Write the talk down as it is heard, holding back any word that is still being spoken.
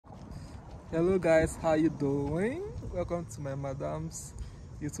Hello guys, how you doing? Welcome to my madam's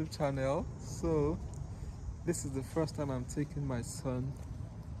YouTube channel. So this is the first time I'm taking my son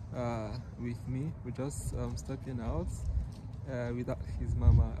with me. We're just stepping out without his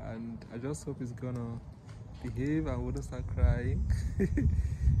mama, and I just hope he's gonna behave and wouldn't start crying.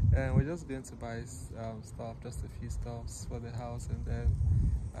 And we're just going to buy stuff, just a few stuffs for the house, and then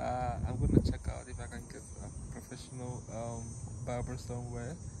I'm gonna check out if I can get a professional barber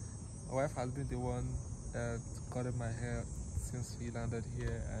somewhere. My wife has been the one cutting my hair since we landed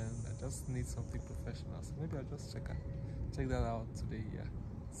here, and I just need something professional. So maybe I'll just check that out today. Yeah.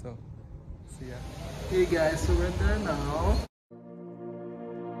 So see ya. Hey guys, so we're there now.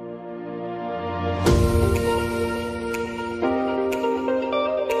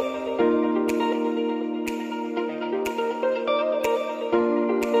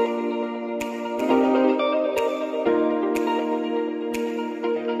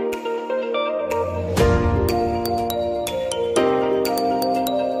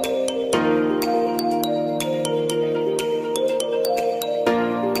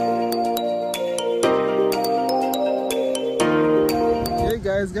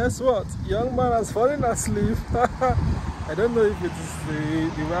 Guess what? Young man has fallen asleep. I don't know if it's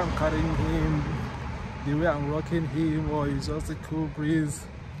the way I'm carrying him, the way I'm rocking him, or it's just a cool breeze,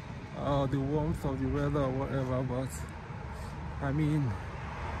 the warmth of the weather, or whatever. But I mean,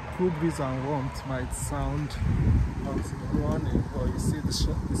 cool breeze and warmth might sound running, but you see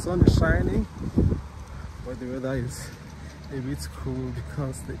the sun is shining, but the weather is a bit cool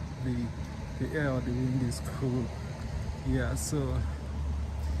because the air or the wind is cool. Yeah, so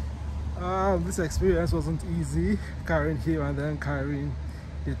this experience wasn't easy, carrying him and then carrying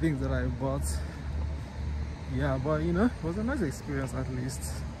the things that I bought. Yeah, but you know, it was a nice experience at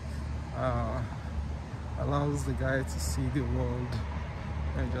least. Allows the guy to see the world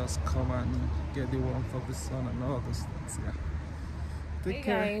and just come and get the warmth of the sun and all those things. Yeah. Hey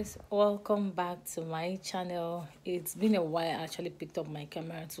guys, welcome back to my channel. It's been a while I actually picked up my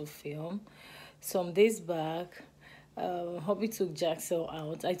camera to film. Some days back, Hobby took Jaxel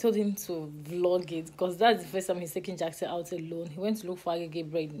out. I told him to vlog it because that's the first time he's taking Jaxel out alone. He went to look for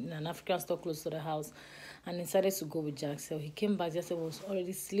agege bread in an African store close to the house and decided to go with Jaxel. He came back, Jaxel was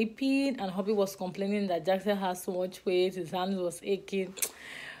already sleeping, and Hobby was complaining that Jaxel has so much weight, his hands was aching.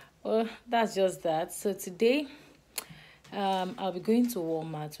 Well, that's just that. So today I'll be going to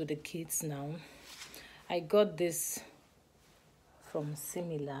Walmart with the kids now. I got this from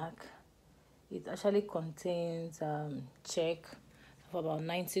Similac. It actually contains check of about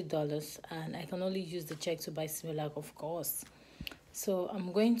 $90, and I can only use the check to buy Similac, of course. So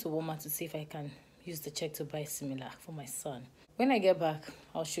I'm going to Walmart to see if I can use the check to buy Similac for my son. When I get back,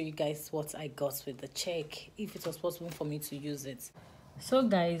 I'll show you guys what I got with the check, if it was possible for me to use it. So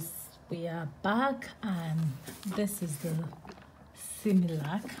guys, we are back, and this is the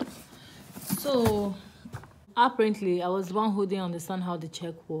Similac. So apparently I was the one who didn't understand how the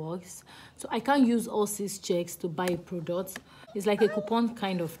check works, so I can't use all 6 checks to buy a product. It's like a coupon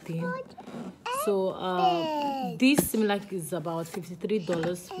kind of thing. So this Similac is about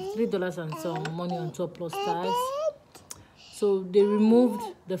 $53 and some money on top plus tax. So they removed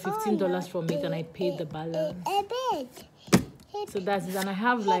the $15 from it and I paid the balance. So that's it, and I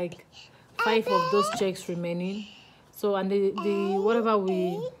have like 5 of those checks remaining. So, and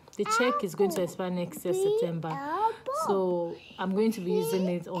the check is going to expire next year, September. So I'm going to be using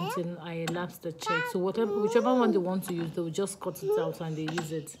it until I elapse the check. So whichever one they want to use, they will just cut it out and they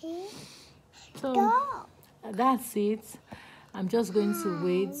use it. So that's it. I'm just going to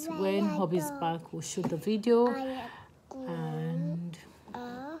wait. When Hobby's back, we'll shoot the video. And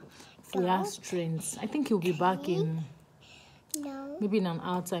if we have strength, I think he'll be back in maybe in an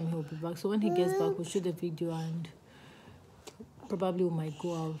hour time. He'll be back. So when he gets back, we'll shoot the video, and probably we might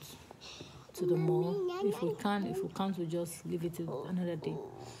go out to the mall if we can. If we can't, we'll just leave it till another day.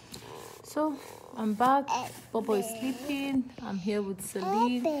 So I'm back. Bobo is sleeping. I'm here with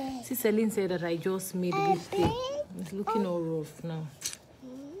Celine. See, Celine said that I just made this day. It's looking all rough now.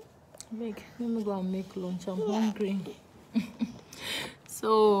 Let me go and make lunch. I'm hungry.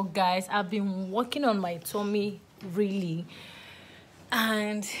 So guys, I've been working on my tummy really,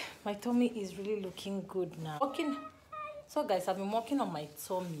 and my tummy is really looking good now. So guys, I've been working on my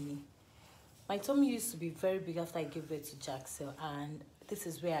tummy. My tummy used to be very big after I gave birth to Jaxel, and this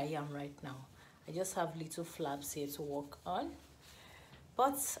is where I am right now. I just have little flaps here to work on.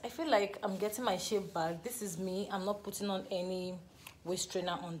 But I feel like I'm getting my shape back. This is me. I'm not putting on any waist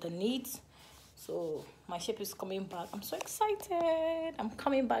trainer underneath. So my shape is coming back. I'm so excited. I'm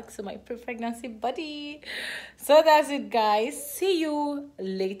coming back to my pre-pregnancy body. So that's it, guys. See you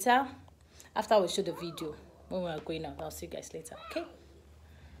later. after we shoot the video when we are going out. I'll see you guys later. Okay.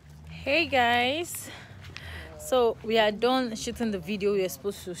 Hey guys, so we are done shooting the video we were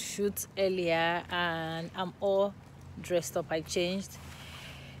supposed to shoot earlier, and I'm all dressed up. I changed.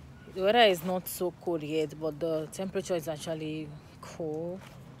 The weather is not so cold yet, but the temperature is actually cool,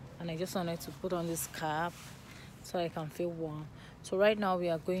 and I just wanted to put on this cap so I can feel warm. So right now we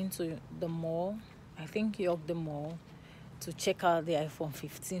are going to the mall, I think York the mall, to check out the iPhone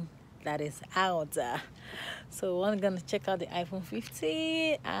 15 that is out. So we're gonna check out the iPhone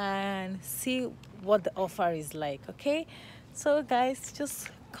 15 and see what the offer is like. Okay, so guys, just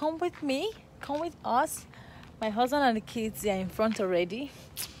come with me, come with us. My husband and the kids, they are in front already.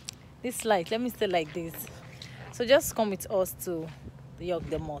 This light, let me stay like this. So just come with us to the York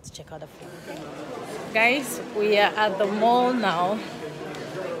the mall to check out the phone. Guys, we are at the mall now.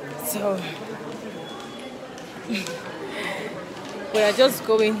 So we are just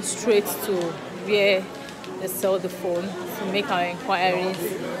going straight to where they sell the phone to make our inquiries,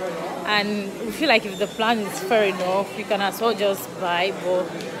 and we feel like if the plan is fair enough, we can as well just buy, but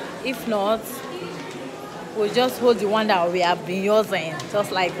if not, we'll just hold the one that we have been using,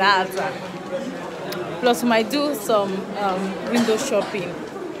 just like that. Plus we might do some window shopping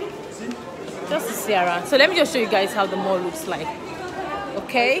just to see around. So let me just show you guys how the mall looks like.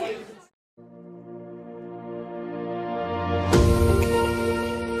 Okay.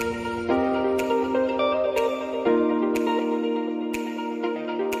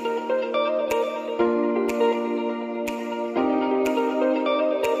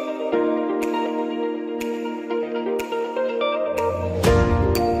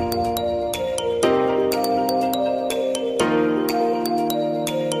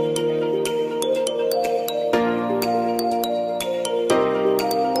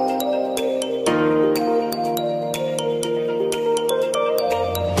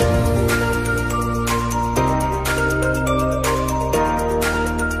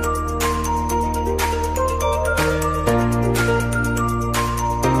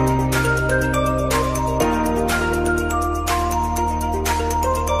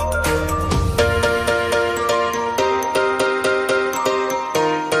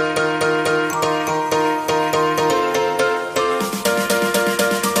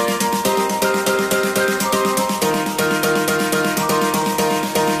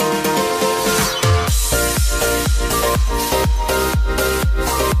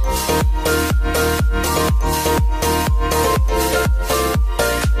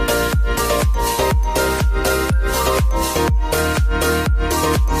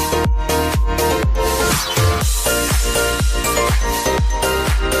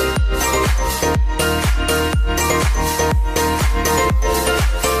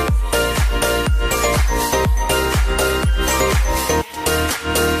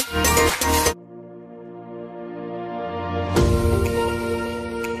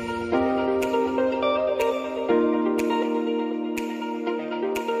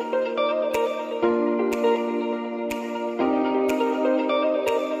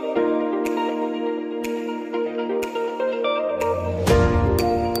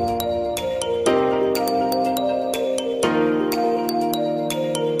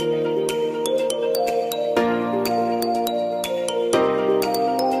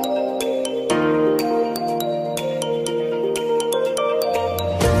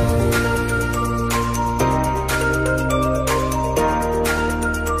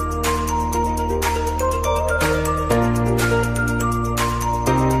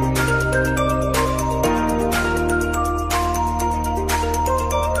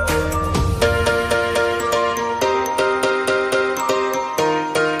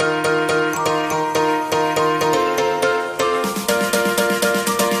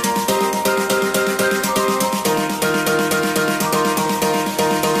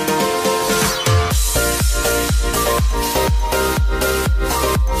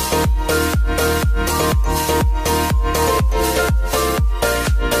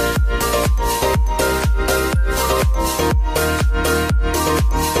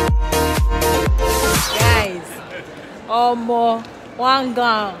 More one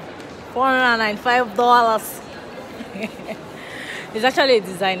gown, $495. It's actually a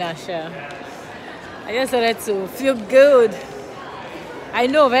designer shirt. I just wanted to feel good. I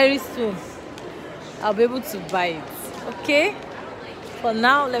know very soon I'll be able to buy it. Okay, for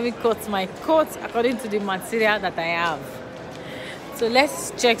now let me cut my coat according to the material that I have. So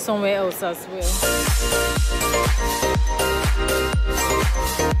let's check somewhere else as well.